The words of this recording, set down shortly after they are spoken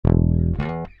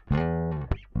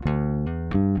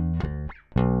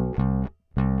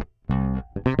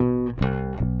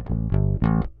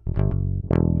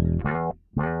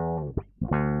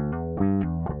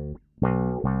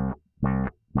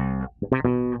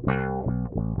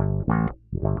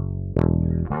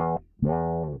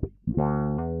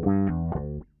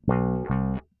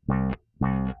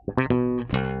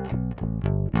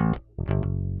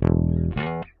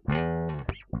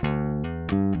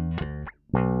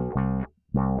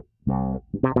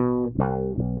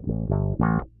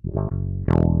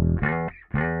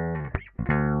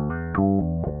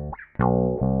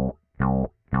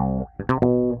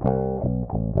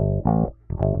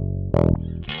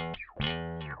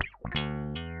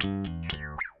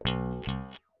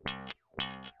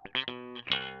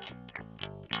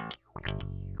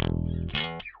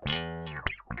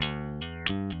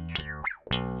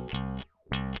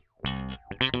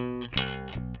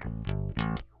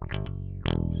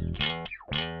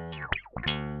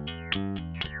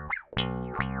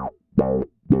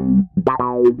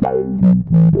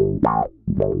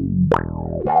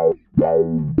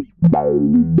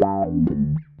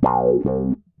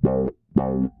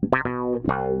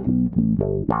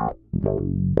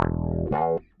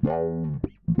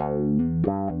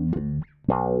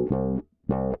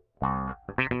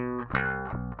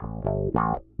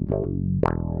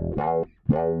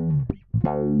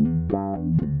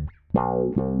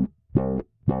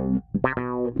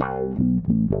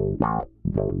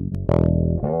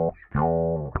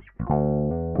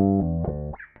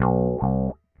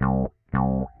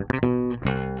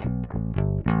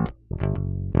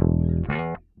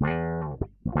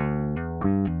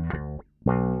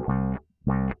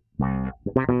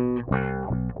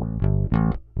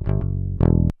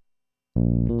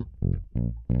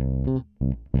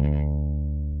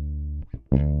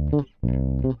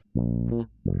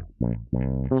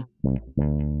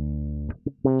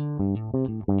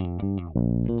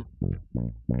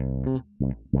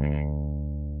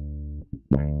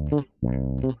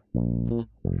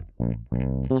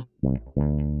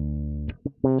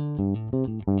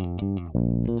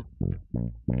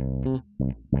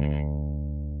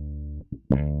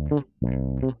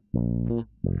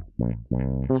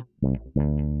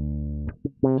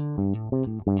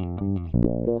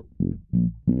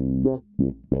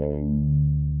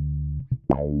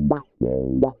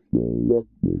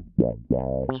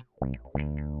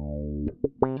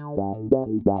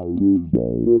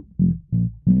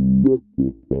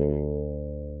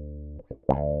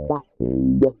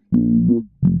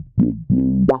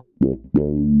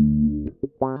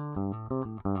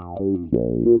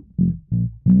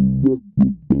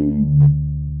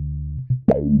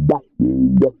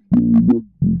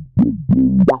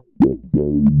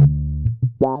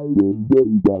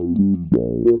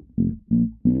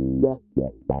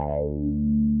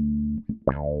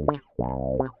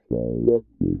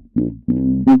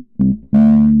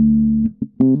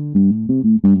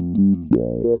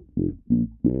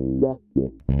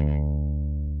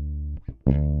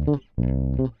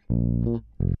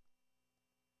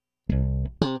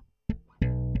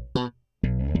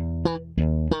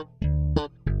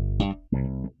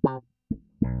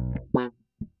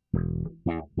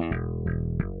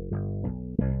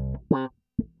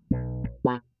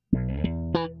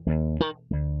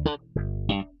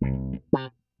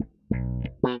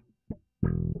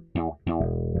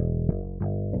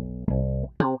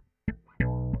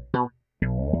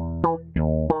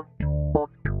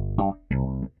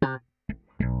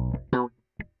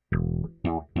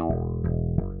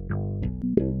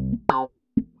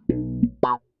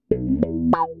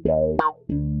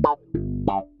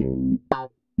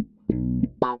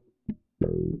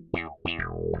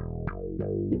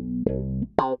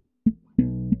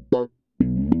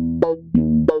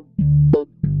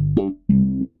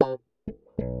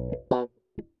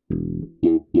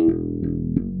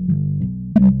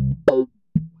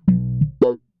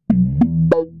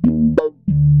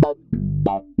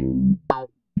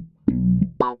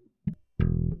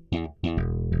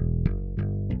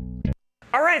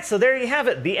Alright, so there you have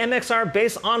it, the MXR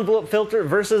bass envelope filter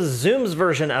versus Zoom's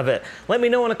version of it. Let me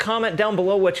know in a comment down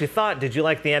below what you thought. Did you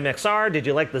like the MXR? Did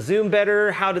you like the Zoom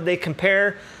better? How did they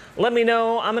compare? Let me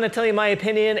know. I'm going to tell you my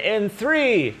opinion in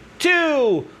 3,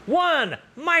 2, 1,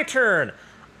 my turn.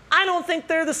 I don't think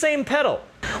they're the same pedal.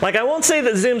 Like, I won't say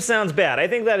that Zoom sounds bad. I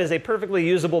think that is a perfectly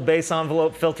usable bass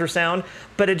envelope filter sound,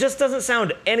 but it just doesn't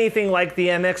sound anything like the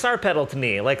MXR pedal to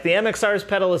me. Like, the MXR's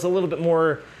pedal is a little bit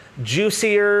more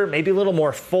juicier, maybe a little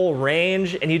more full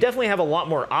range, and you definitely have a lot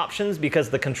more options because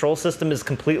the control system is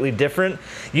completely different.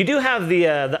 You do have the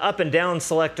up and down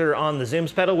selector on the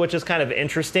Zoom's pedal, which is kind of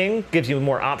interesting, gives you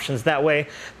more options that way,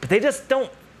 but they just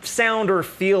don't sound or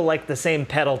feel like the same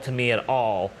pedal to me at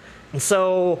all. And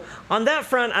so on that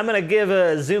front, I'm going to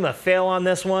give Zoom a fail on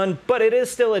this one, but it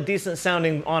is still a decent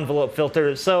sounding envelope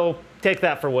filter, so take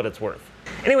that for what it's worth.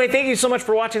 Anyway, thank you so much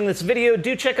for watching this video.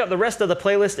 Do check out the rest of the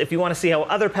playlist if you want to see how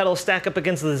other pedals stack up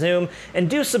against the Zoom, and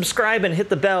do subscribe and hit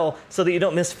the bell so that you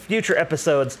don't miss future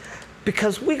episodes,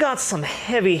 because we got some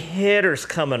heavy hitters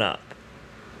coming up.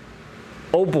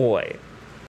 Oh boy.